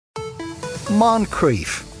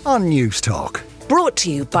Moncrief on News Talk. Brought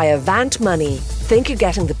to you by Avant Money. Think you're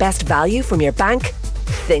getting the best value from your bank?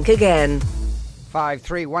 Think again.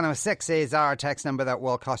 53106 is our text number that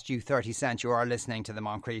will cost you 30 cents. You are listening to the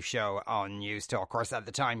Moncrief Show on News Talk. Of course, at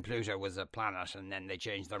the time, Pluto was a planet, and then they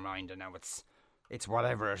changed their mind, and now it's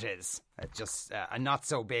whatever it is. It's just not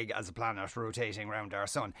so big as a planet rotating around our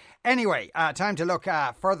sun. Anyway, time to look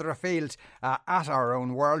further afield at our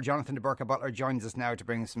own world. Jonathan de Burka Butler joins us now to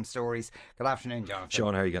bring us some stories. Good afternoon, Jonathan.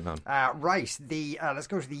 Sean, how are you getting on? Right, let's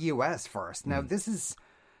go to the US first. Now, this is...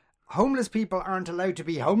 Homeless people aren't allowed to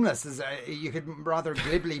be homeless, as you could rather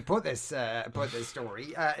glibly put this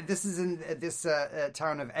story. This is in this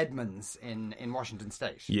town of Edmonds in Washington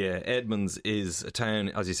State. Yeah, Edmonds is a town,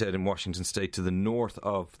 as you said, in Washington State to the north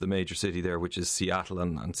of the major city there, which is Seattle.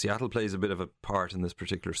 And Seattle plays a bit of a part in this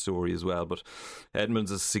particular story as well. But Edmonds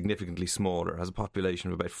is significantly smaller, has a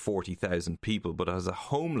population of about 40,000 people, but has a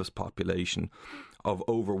homeless population of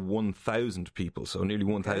over 1,000 people, so nearly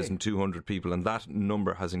 1,200 people, and that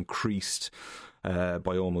number has increased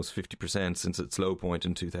by almost 50% since its low point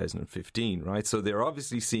in 2015, right? So they're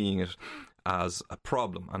obviously seeing it as a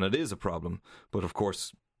problem, and it is a problem, but of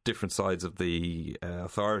course different sides of the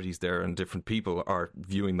authorities there and different people are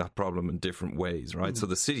viewing that problem in different ways, right? So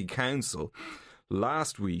the city council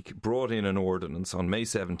last week brought in an ordinance on May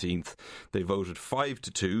 17th. They voted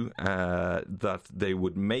 5-2 that they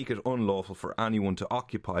would make it unlawful for anyone to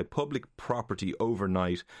occupy public property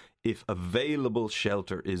overnight if available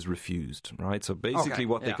shelter is refused, right? So basically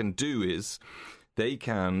what they can do is they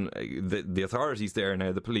can, the authorities there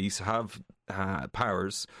now, the police, have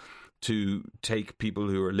powers to take people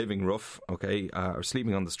who are living rough, or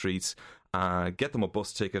sleeping on the streets, get them a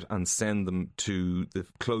bus ticket and send them to the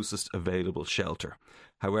closest available shelter.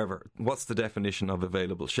 However, what's the definition of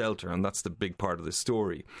available shelter? And that's the big part of this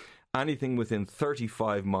story. Anything within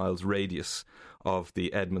 35 miles radius of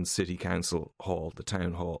the Edmonds City Council Hall, the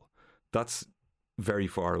town hall. That's very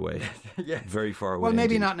far away. Yes. Very far away. Well,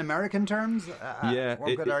 maybe indeed. not in American terms.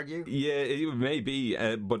 One could argue. Yeah, it may be.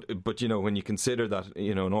 But you know, when you consider that,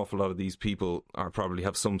 you know, an awful lot of these people are probably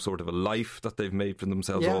have some sort of a life that they've made for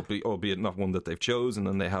themselves, albeit not one that they've chosen,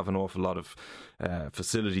 and they have an awful lot of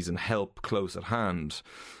facilities and help close at hand.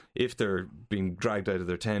 If they're being dragged out of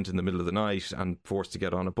their tent in the middle of the night and forced to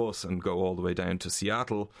get on a bus and go all the way down to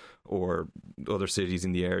Seattle or other cities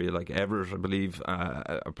in the area like Everett, I believe,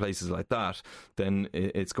 or places like that, then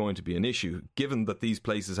it's going to be an issue, given that these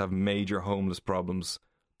places have major homeless problems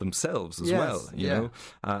themselves as well, you know.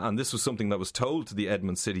 And this was something that was told to the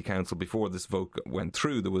Edmonds City Council before this vote went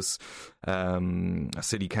through. There was a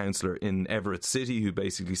city councillor in Everett City who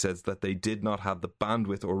basically says that they did not have the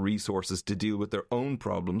bandwidth or resources to deal with their own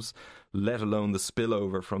problems, let alone the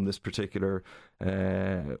spillover from this particular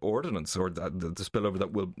ordinance, or the spillover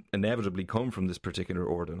that will inevitably come from this particular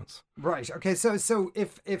ordinance. Right. Okay. So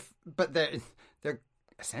but they're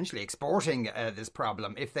essentially exporting this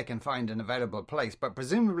problem if they can find an available place. But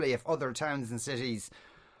presumably if other towns and cities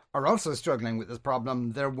are also struggling with this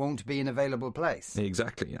problem, there won't be an available place.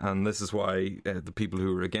 Exactly. And this is why the people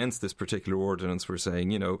who are against this particular ordinance were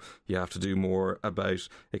saying, you know, you have to do more about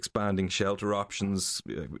expanding shelter options,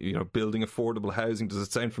 you know, building affordable housing. Does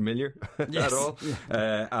it sound familiar at all?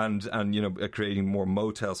 Yeah. And you know, creating more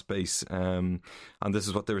motel space. And this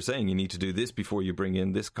is what they were saying. You need to do this before you bring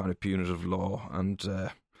in this kind of punitive law. And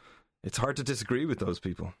it's hard to disagree with those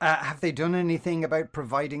people. Have they done anything about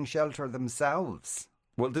providing shelter themselves?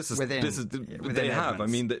 Well, they have. I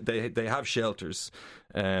mean, they have shelters,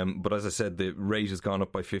 but as I said, the rate has gone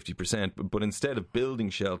up by 50%. But instead of building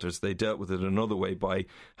shelters, they dealt with it another way by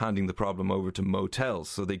handing the problem over to motels.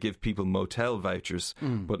 So they give people motel vouchers,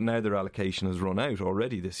 but now their allocation has run out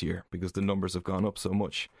already this year because the numbers have gone up so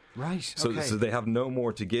much. Right. So they have no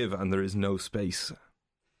more to give, and there is no space.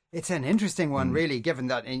 It's an interesting one, really, given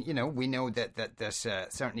that, you know, we know that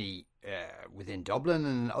certainly within Dublin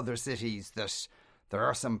and other cities that there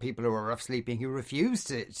are some people who are rough sleeping who refuse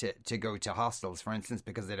to go to hostels, for instance,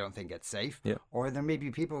 because they don't think it's safe. Yeah. Or there may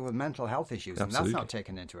be people with mental health issues, and that's not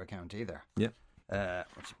taken into account either. Yeah.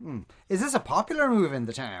 Is this a popular move in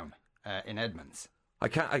the town, in Edmonds? I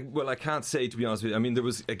can't say, to be honest with you. I mean, there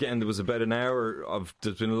was about an hour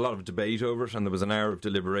there's been a lot of debate over it, and there was an hour of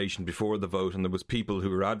deliberation before the vote, and there was people who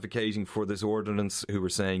were advocating for this ordinance who were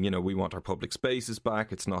saying, you know, we want our public spaces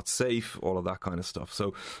back, it's not safe, all of that kind of stuff.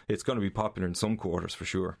 So it's going to be popular in some quarters for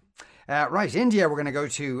sure. Right, India we're going to go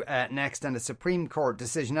to next, and a Supreme Court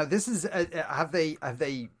decision. Now, this is, have they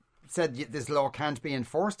said this law can't be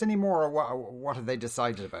enforced anymore, or what have they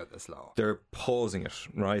decided about this law? They're pausing it,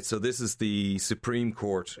 right? So this is the Supreme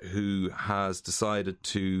Court who has decided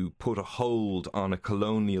to put a hold on a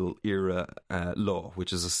colonial era law,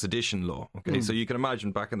 which is a sedition law. Okay, so you can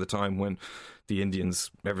imagine back in the time when the Indians,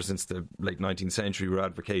 ever since the late 19th century, were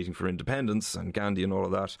advocating for independence and Gandhi and all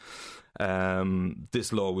of that,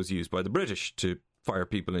 this law was used by the British to fire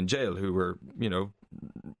people in jail who were,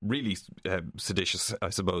 really seditious,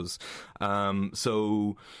 I suppose.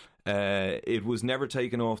 So it was never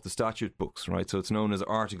taken off the statute books, right? So it's known as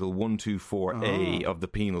Article 124A of the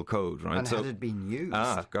Penal Code, right? And had it been used?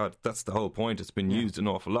 God, that's the whole point. It's been used an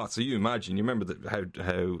awful lot. So you remember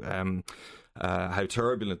how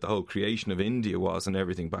turbulent the whole creation of India was and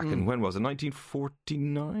everything back in, when was it,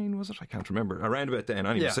 1949 was it? I can't remember, around about then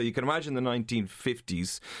anyway. So you can imagine the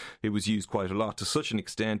 1950s it was used quite a lot, to such an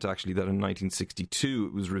extent actually that in 1962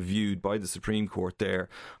 it was reviewed by the Supreme Court there,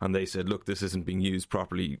 and they said, look, this isn't being used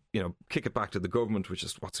properly, kick it back to the government, which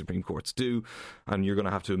is what Supreme Courts do, and you're going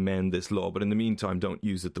to have to amend this law, but in the meantime don't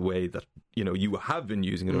use it the way that you have been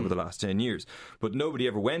using it over the last 10 years. But nobody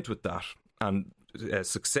ever went with that, and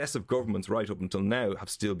successive governments right up until now have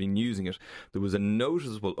still been using it. There was a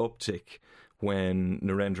noticeable uptick when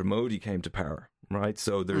Narendra Modi came to power, right?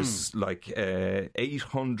 So there's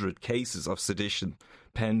 800 cases of sedition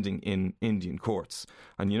pending in Indian courts.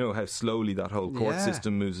 And you know how slowly that whole court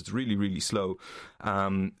system moves. It's really, really slow.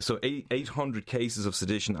 So 800 cases of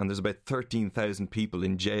sedition, and there's about 13,000 people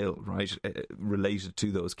in jail, right, related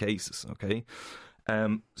to those cases, okay?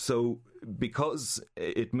 So because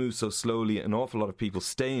it moves so slowly, an awful lot of people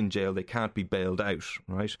stay in jail. They can't be bailed out,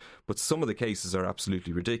 right? But some of the cases are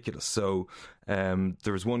absolutely ridiculous. So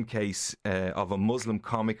there was one case of a Muslim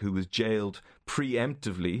comic who was jailed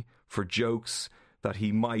preemptively for jokes that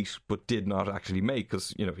he might but did not actually make,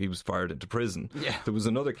 because he was fired into prison. There was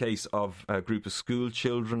another case of a group of school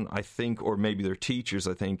children, I think, or maybe their teachers,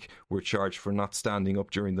 I think, were charged for not standing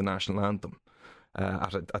up during the national anthem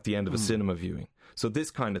at the end of a cinema viewing. So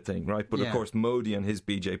this kind of thing, right? But of course Modi and his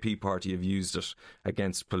BJP party have used it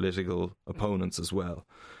against political opponents as well.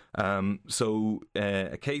 So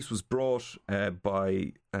a case was brought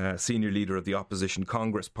by a senior leader of the opposition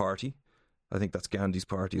Congress party. I think that's Gandhi's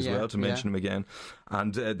party as well, to mention him again.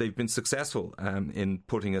 And they've been successful in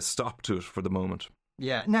putting a stop to it for the moment.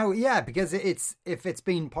 Because if it's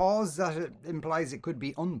been paused, that implies it could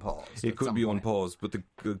be unpaused. It could be unpaused, but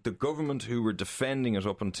the government who were defending it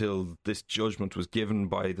up until this judgment was given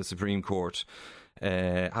by the Supreme Court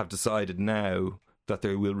have decided now that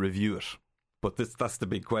they will review it. But that's the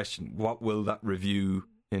big question. What will that review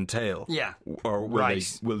entail? Or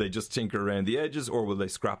will they just tinker around the edges, or will they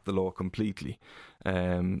scrap the law completely?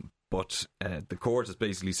 But the court has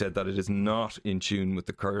basically said that it is not in tune with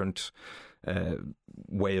the current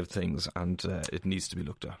way of things, and it needs to be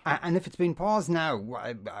looked at. And if it's been paused now,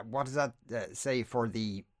 what does that say for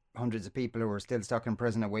the hundreds of people who are still stuck in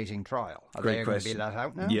prison awaiting trial? Are they going to be let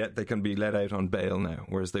out now? Yeah, they can be let out on bail now,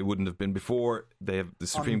 whereas they wouldn't have been before. They have the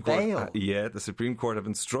Supreme Court. The Supreme Court have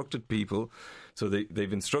instructed people, so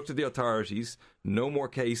they've instructed the authorities, no more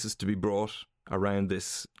cases to be brought around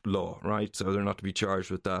this law, right? So they're not to be charged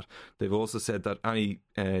with that. They've also said that any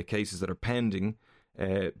cases that are pending,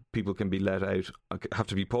 people can be let out, have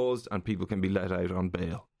to be paused, and people can be let out on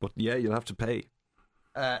bail. But you'll have to pay.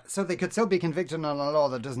 So they could still be convicted on a law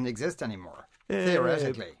that doesn't exist anymore,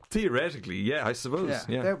 theoretically. Theoretically, yeah, I suppose.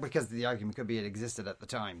 Yeah. Because the argument could be it existed at the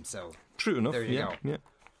time. So true enough. There you go. Yeah.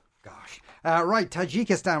 Gosh. Right,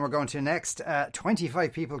 Tajikistan we're going to next.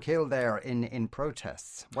 25 people killed there in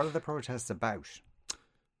protests. What are the protests about?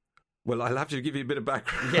 Well, I'll have to give you a bit of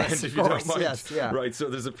background if you don't mind. Yes, yeah. Right, so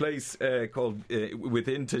there's a place called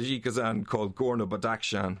within Tajikistan called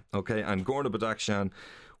Gorno-Badakhshan, okay? And Gorno-Badakhshan,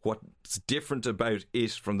 what's different about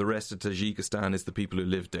it from the rest of Tajikistan is the people who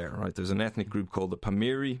live there, right? There's an ethnic group called the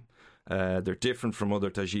Pamiri. They're different from other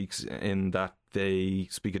Tajiks in that they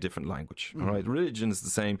speak a different language, all right? Religion is the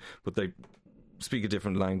same, but they speak a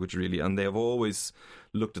different language, really, and they have always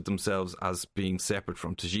looked at themselves as being separate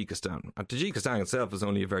from Tajikistan. And Tajikistan itself is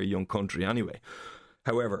only a very young country anyway.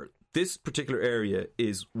 However, this particular area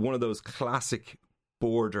is one of those classic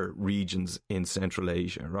border regions in Central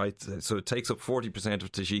Asia, right? So it takes up 40%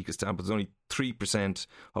 of Tajikistan, but there's only 3%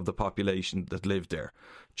 of the population that live there.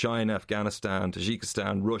 China, Afghanistan,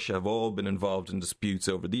 Tajikistan, Russia have all been involved in disputes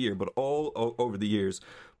over the years,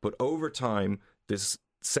 but over time, this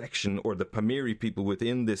section, or the Pamiri people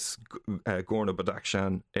within this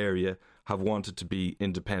Gorno-Badakhshan area, have wanted to be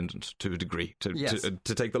independent to a degree.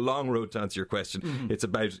 To take the long road to answer your question, it's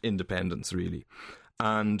about independence, really.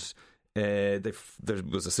 And There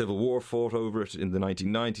was a civil war fought over it in the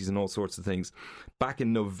 1990s and all sorts of things. Back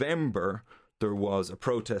in November, there was a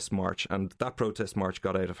protest march, and that protest march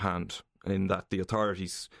got out of hand in that the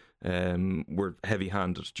authorities were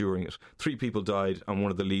heavy-handed during it. 3 people died, and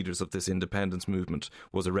one of the leaders of this independence movement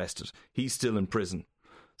was arrested. He's still in prison.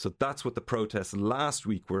 So that's what the protests last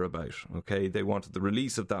week were about, okay? They wanted the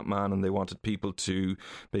release of that man, and they wanted people to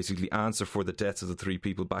basically answer for the deaths of the 3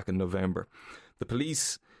 people back in November. The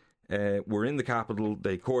police were in the capital.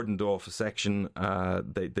 They cordoned off a section.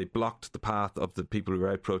 They blocked the path of the people who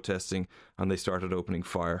were out protesting, and they started opening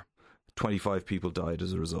fire. 25 people died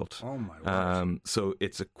as a result. Oh my word. So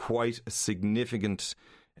it's quite a significant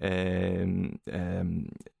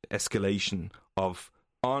escalation of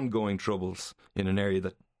ongoing troubles in an area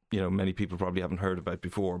that many people probably haven't heard about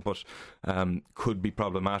before, but could be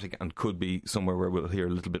problematic and could be somewhere where we'll hear a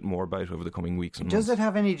little bit more about over the coming weeks and months. Does it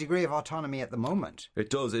have any degree of autonomy at the moment? It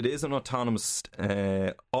does. It is an autonomous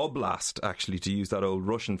oblast, actually, to use that old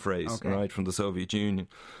Russian phrase, right, from the Soviet Union.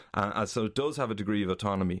 So it does have a degree of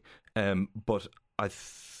autonomy, but I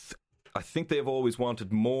think they've always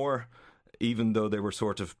wanted more, even though they were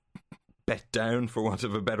sort of bet down, for want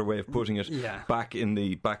of a better way of putting it, back in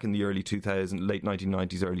the early 2000s, late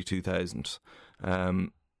 1990s, early 2000s.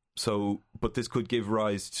 But this could give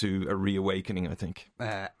rise to a reawakening, I think.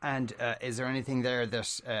 And is there anything there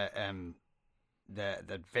that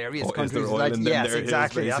that various is countries there oil like? in them? Yes, There is,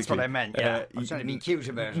 exactly. That's what basically. I meant. Yeah, I'm trying to be cute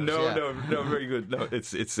about it. No, very good. No,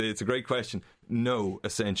 it's a great question. No,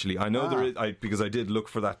 essentially, I know there is. Because I did look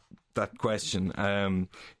for that question.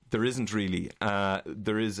 There isn't really.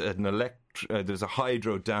 There is there's a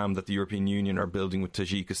hydro dam that the European Union are building with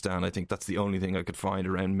Tajikistan. I think that's the only thing I could find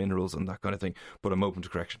around minerals and that kind of thing. But I'm open to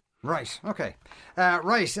correction. Right. Okay.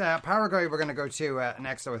 Paraguay. We're going to go to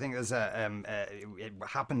next. So I think there's it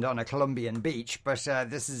happened on a Colombian beach, but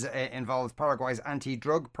this involves Paraguay's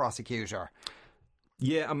anti-drug prosecutor.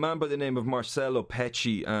 Yeah, a man by the name of Marcelo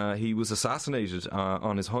Pecci. He was assassinated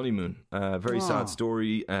on his honeymoon. Very sad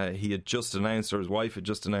story. He had just announced, or his wife had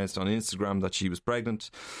just announced on Instagram that she was pregnant.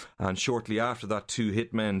 And shortly after that, 2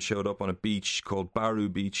 hitmen showed up on a beach called Baru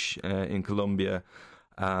Beach in Colombia.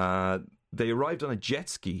 They arrived on a jet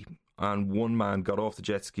ski, and one man got off the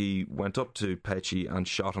jet ski, went up to Pecci and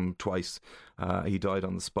shot him twice. He died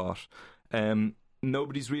on the spot.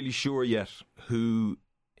 Nobody's really sure yet who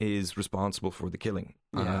is responsible for the killing.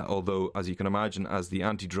 Although, as you can imagine, as the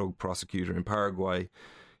anti-drug prosecutor in Paraguay,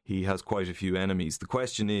 he has quite a few enemies. The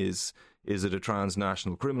question is it a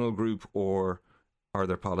transnational criminal group, or are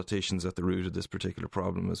there politicians at the root of this particular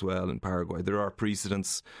problem as well in Paraguay? There are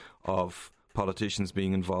precedents of politicians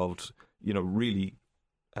being involved, really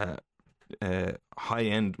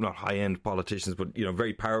not high-end politicians, but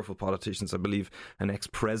very powerful politicians. I believe an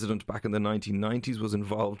ex-president back in the 1990s was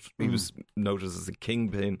involved. He was noticed as a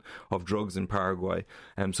kingpin of drugs in Paraguay.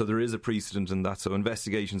 So there is a precedent in that. So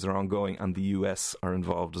investigations are ongoing, and the US are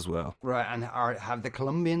involved as well. Right, and have the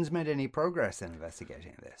Colombians made any progress in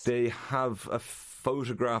investigating this? They have a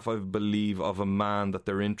photograph, I believe, of a man that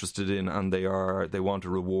they're interested in, and they want a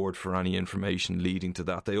reward for any information leading to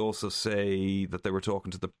that. They also say that they were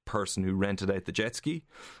talking to the person who rented out the jet ski,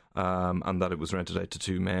 and that it was rented out to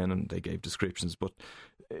 2 men, and they gave descriptions, but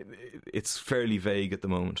it's fairly vague at the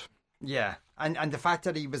moment. Yeah, and the fact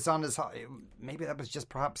that he was on his, maybe that was just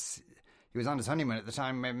perhaps he was on his honeymoon at the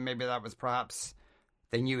time. Maybe that was perhaps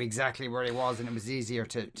they knew exactly where he was, and it was easier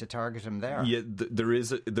to target him there. Yeah, there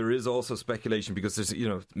is also speculation, because there's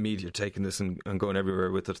media taking this and going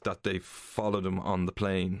everywhere with it, that they followed him on the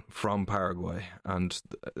plane from Paraguay, and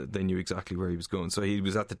they knew exactly where he was going. So he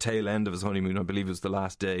was at the tail end of his honeymoon. I believe it was the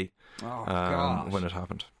last day when it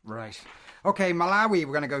happened. Right. Okay, Malawi we're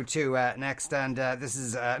going to go to next, and this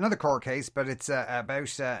is another court case, but it's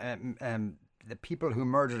about the people who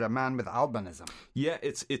murdered a man with albinism. Yeah,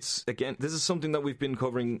 it's again, this is something that we've been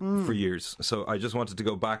covering for years. So I just wanted to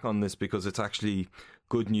go back on this because it's actually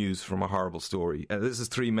good news from a horrible story. This is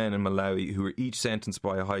 3 men in Malawi who were each sentenced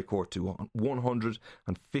by a high court to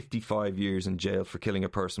 155 years in jail for killing a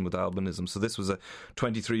person with albinism. So this was a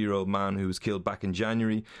 23-year-old man who was killed back in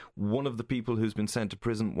January. One of the people who's been sent to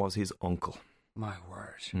prison was his uncle. My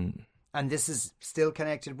word. And this is still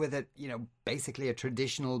connected with it, basically a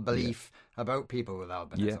traditional belief about people with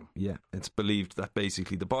albinism. Yeah. It's believed that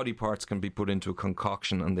basically the body parts can be put into a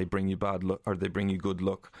concoction and they bring you bad luck, or they bring you good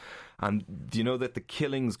luck. And do you know that the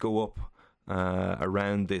killings go up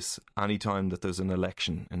around this anytime that there's an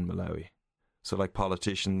election in Malawi? So like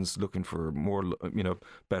politicians looking for more,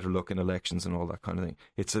 better luck in elections and all that kind of thing.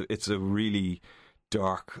 It's a really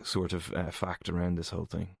dark sort of fact around this whole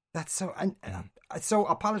thing. That's so. So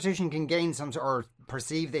a politician can gain some, or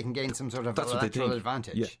perceive they can gain some sort of electoral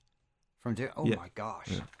advantage from doing. Oh my gosh.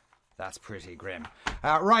 Yeah. That's pretty grim.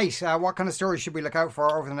 Right, what kind of stories should we look out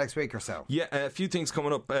for over the next week or so? Yeah, a few things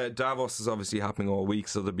coming up. Davos is obviously happening all week,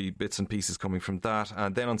 so there'll be bits and pieces coming from that.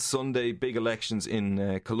 And then on Sunday, big elections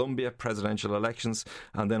in Colombia, presidential elections.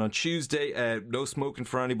 And then on Tuesday, no smoking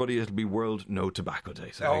for anybody. It'll be World No Tobacco Day.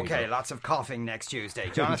 So okay, lots of coughing next Tuesday.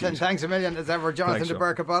 Jonathan, thanks a million as ever. Jonathan de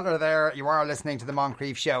Burke Butler there. You are listening to the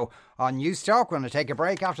Moncrief Show on Newstalk. We're going to take a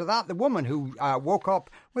break after that. The woman who woke up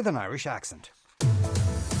with an Irish accent.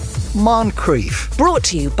 Moncrief. Brought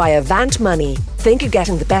to you by Avant Money. Think you're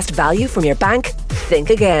getting the best value from your bank? Think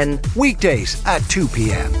again. Weekdays at 2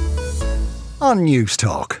 p.m. on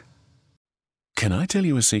Newstalk. Can I tell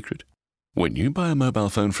you a secret? When you buy a mobile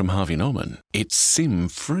phone from Harvey Norman, it's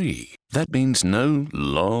SIM-free. That means no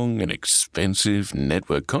long and expensive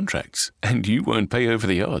network contracts, and you won't pay over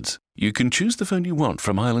the odds. You can choose the phone you want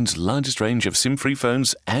from Ireland's largest range of SIM-free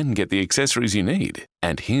phones and get the accessories you need.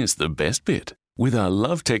 And here's the best bit. With our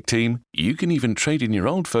Love Tech team, you can even trade in your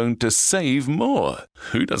old phone to save more.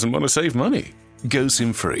 Who doesn't want to save money? Go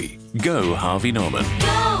SIM-free. Go Harvey Norman.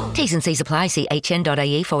 Go! T's and C's apply. See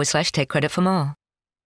hn.ie/take credit for more.